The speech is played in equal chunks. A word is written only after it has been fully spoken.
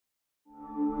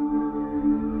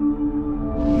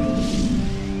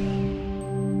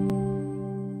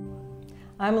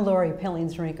I'm Laurie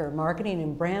Rinker, Marketing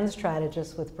and Brand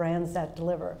Strategist with Brands That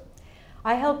Deliver.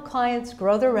 I help clients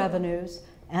grow their revenues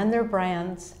and their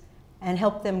brands and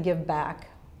help them give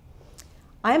back.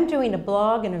 I'm doing a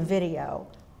blog and a video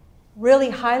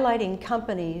really highlighting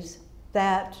companies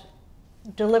that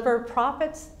deliver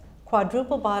profits,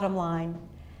 quadruple bottom line,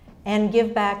 and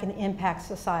give back and impact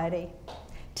society.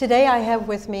 Today I have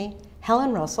with me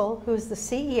Helen Russell, who's the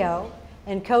CEO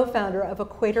and co-founder of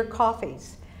Equator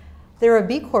Coffees. They're a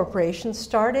B Corporation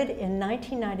started in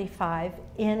 1995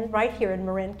 right here in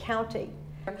Marin County.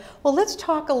 Well, let's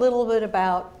talk a little bit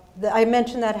about, I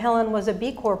mentioned that Helen was a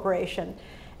B Corporation.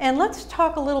 And let's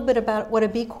talk a little bit about what a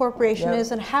B Corporation is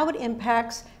and how it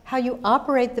impacts how you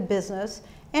operate the business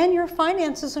and your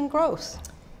finances and growth.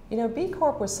 You know, B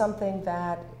Corp was something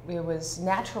that it was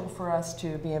natural for us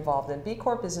to be involved in. B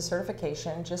Corp is a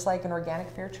certification, just like an organic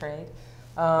fair trade.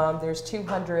 There's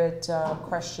 200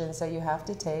 questions that you have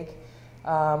to take.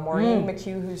 Maureen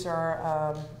McHugh, who's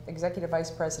our executive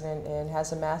vice president and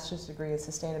has a master's degree in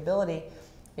sustainability,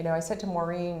 you know, I said to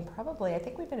Maureen, probably, I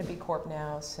think we've been a B Corp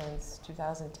now since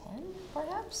 2010,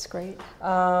 perhaps? Great.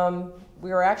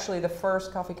 We were actually the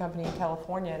first coffee company in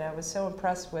California, and I was so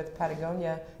impressed with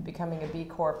Patagonia becoming a B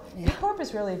Corp. Yeah. B Corp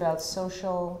is really about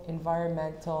social,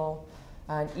 environmental,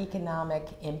 and economic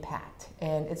impact,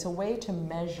 and it's a way to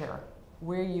measure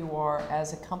where you are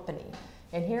as a company.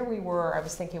 And here we were, I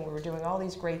was thinking we were doing all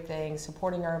these great things,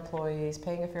 supporting our employees,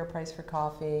 paying a fair price for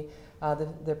coffee,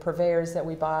 the purveyors that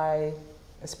we buy,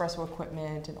 espresso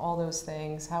equipment and all those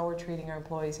things, how we're treating our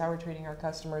employees, how we're treating our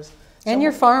customers. And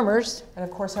your farmers. And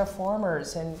of course our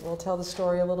farmers. And we'll tell the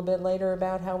story a little bit later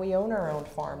about how we own our own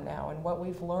farm now and what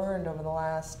we've learned over the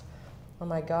last, oh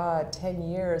my God,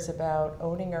 10 years about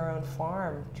owning our own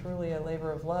farm. Truly a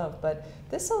labor of love. But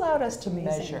this allowed us to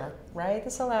measure, right?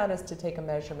 This allowed us to take a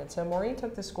measurement. So Maureen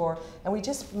took the score and we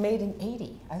just made an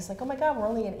 80. I was like, oh my God, we're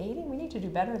only an 80? We need to do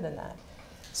better than that.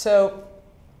 So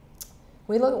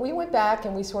we went back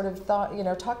and we sort of thought, you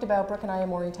know, talked about, Brooke and I and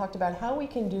Maureen talked about how we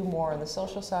can do more on the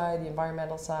social side, the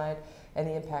environmental side, and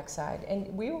the impact side. And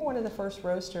we were one of the first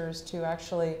roasters to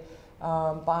actually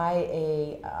buy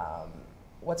a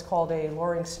what's called a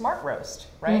Loring Smart Roast,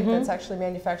 right? That's actually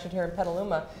manufactured here in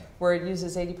Petaluma, where it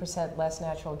uses 80% less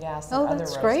natural gas than other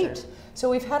roasters. Great. So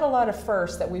we've had a lot of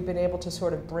firsts that we've been able to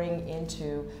sort of bring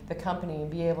into the company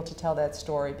and be able to tell that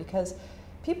story, because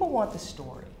people want the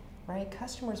story. Right?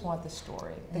 Customers want the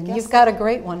story. And you've got a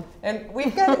great one. And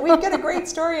we've got a great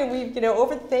story, and we've, you know,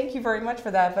 thank you very much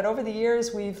for that. But over the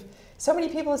years, so many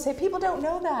people say, people don't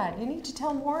know that. You need to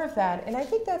tell more of that. And I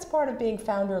think that's part of being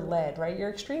founder-led, right? You're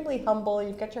extremely humble,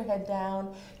 you've got your head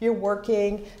down, you're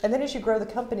working, and then as you grow the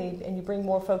company and you bring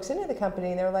more folks into the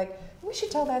company, they're like, we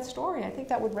should tell that story. I think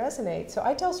that would resonate. So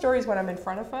I tell stories when I'm in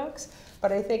front of folks,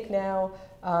 but I think now,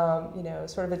 you know,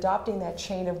 sort of adopting that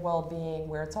chain of well-being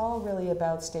where it's all really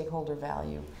about stakeholder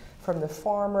value, from the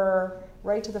farmer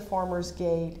right to the farmer's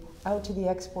gate, out to the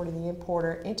exporter, the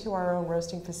importer, into our own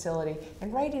roasting facility,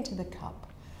 and right into the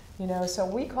cup. You know, so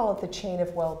we call it the chain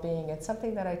of well-being. It's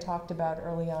something that I talked about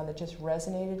early on that just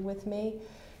resonated with me.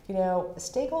 You know,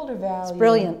 stakeholder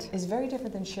value is very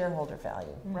different than shareholder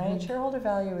value, right? Shareholder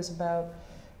value is about,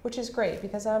 which is great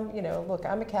because you know, look,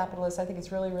 I'm a capitalist. I think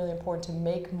it's really, really important to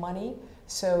make money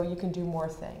so you can do more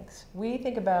things. We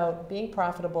think about being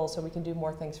profitable so we can do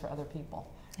more things for other people.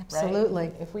 Absolutely.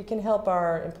 Right? If we can help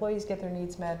our employees get their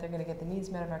needs met, they're going to get the needs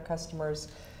met of our customers,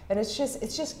 and it's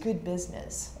just good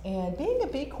business. And being a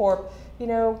B Corp, you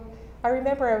know, I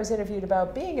remember I was interviewed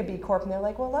about being a B Corp, and they're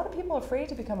like, well, a lot of people are afraid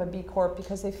to become a B Corp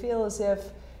because they feel as if,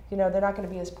 you know, they're not going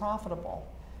to be as profitable.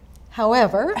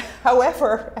 However,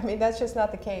 I mean, that's just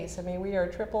not the case. I mean, we are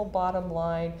a triple bottom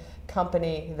line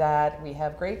company that we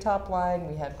have great top line,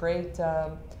 we have great,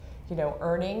 you know,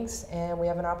 earnings, and we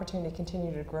have an opportunity to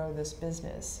continue to grow this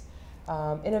business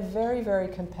in a very, very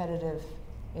competitive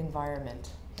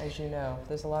environment. As you know,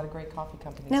 there's a lot of great coffee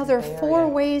companies. Now there are 4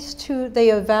 ways they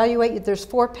evaluate. There's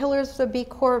 4 pillars of B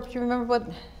Corp. Do you remember what?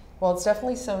 Well, it's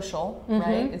definitely social,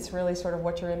 right? It's really sort of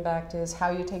what your impact is,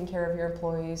 how you're taking care of your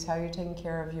employees, how you're taking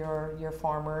care of your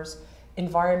farmers.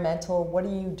 Environmental, what are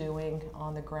you doing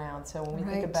on the ground? So when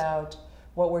we think about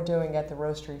what we're doing at the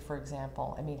roastery, for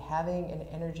example, I mean, having an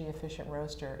energy efficient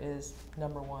roaster is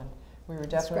 #1. We were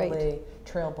definitely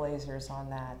trailblazers on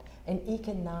that. And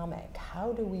economic,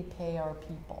 how do we pay our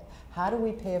people? How do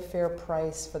we pay a fair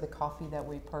price for the coffee that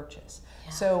we purchase?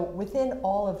 Yeah. So within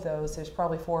all of those, there's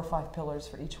probably 4 or 5 pillars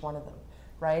for each one of them,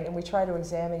 right? And we try to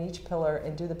examine each pillar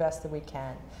and do the best that we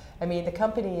can. I mean, the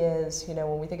company is, you know,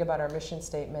 when we think about our mission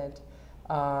statement,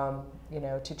 you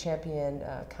know, to champion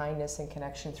kindness and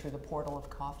connection through the portal of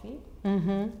coffee.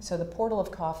 Mm-hmm. So the portal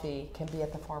of coffee can be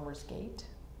at the farmer's gate,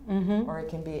 Mm-hmm. or it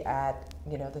can be at,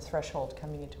 you know, the threshold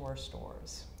coming into our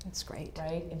stores. That's great.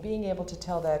 Right? And being able to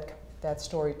tell that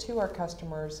story to our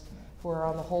customers who are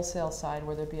on the wholesale side,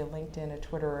 whether it be a LinkedIn, a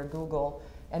Twitter, or a Google,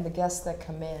 and the guests that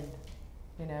come in,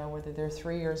 you know, whether they're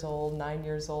 3 years old, 9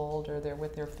 years old, or they're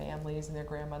with their families and their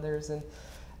grandmothers. And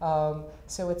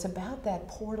so it's about that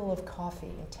portal of coffee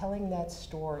and telling that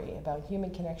story about human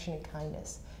connection and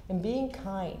kindness. And being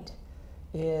kind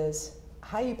is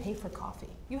how you pay for coffee.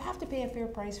 You have to pay a fair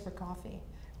price for coffee,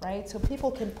 right? So people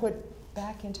can put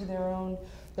back into their own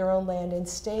land and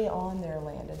stay on their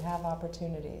land and have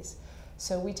opportunities.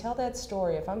 So we tell that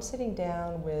story. If I'm sitting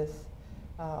down with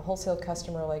a wholesale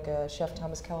customer like a Chef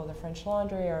Thomas Keller, the French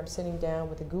Laundry, or I'm sitting down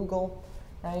with a Google,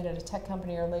 right, at a tech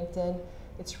company or LinkedIn,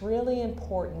 it's really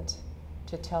important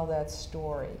to tell that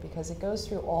story because it goes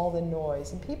through all the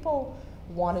noise. And people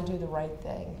want to do the right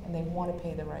thing and they want to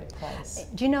pay the right price.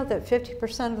 Do you know that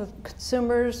 50% of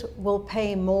consumers will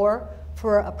pay more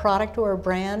for a product or a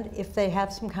brand if they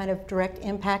have some kind of direct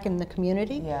impact in the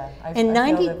community? Yeah, and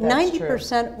I feel that that's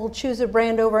 90% will choose a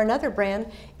brand over another brand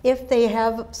if they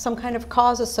have some kind of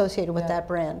cause associated with that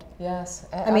brand. Yes,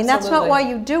 I mean, that's not why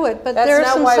you do it, but that's there are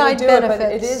not some why side we do benefits. It,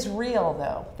 but it is real,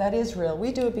 though. That is real.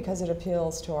 We do it because it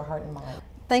appeals to our heart and mind.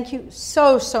 Thank you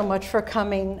so much for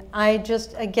coming. I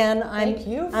just, again, I'm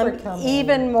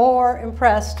even more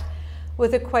impressed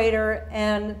with Equator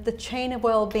and the chain of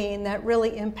well-being that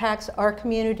really impacts our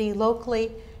community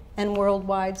locally and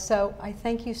worldwide. So I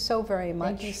thank you so very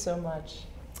much. Thank you so much.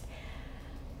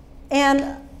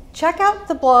 And check out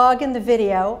the blog and the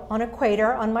video on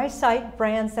Equator on my site,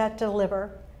 Brands That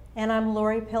Deliver. And I'm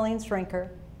Laurie Rinker.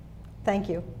 Thank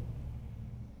you.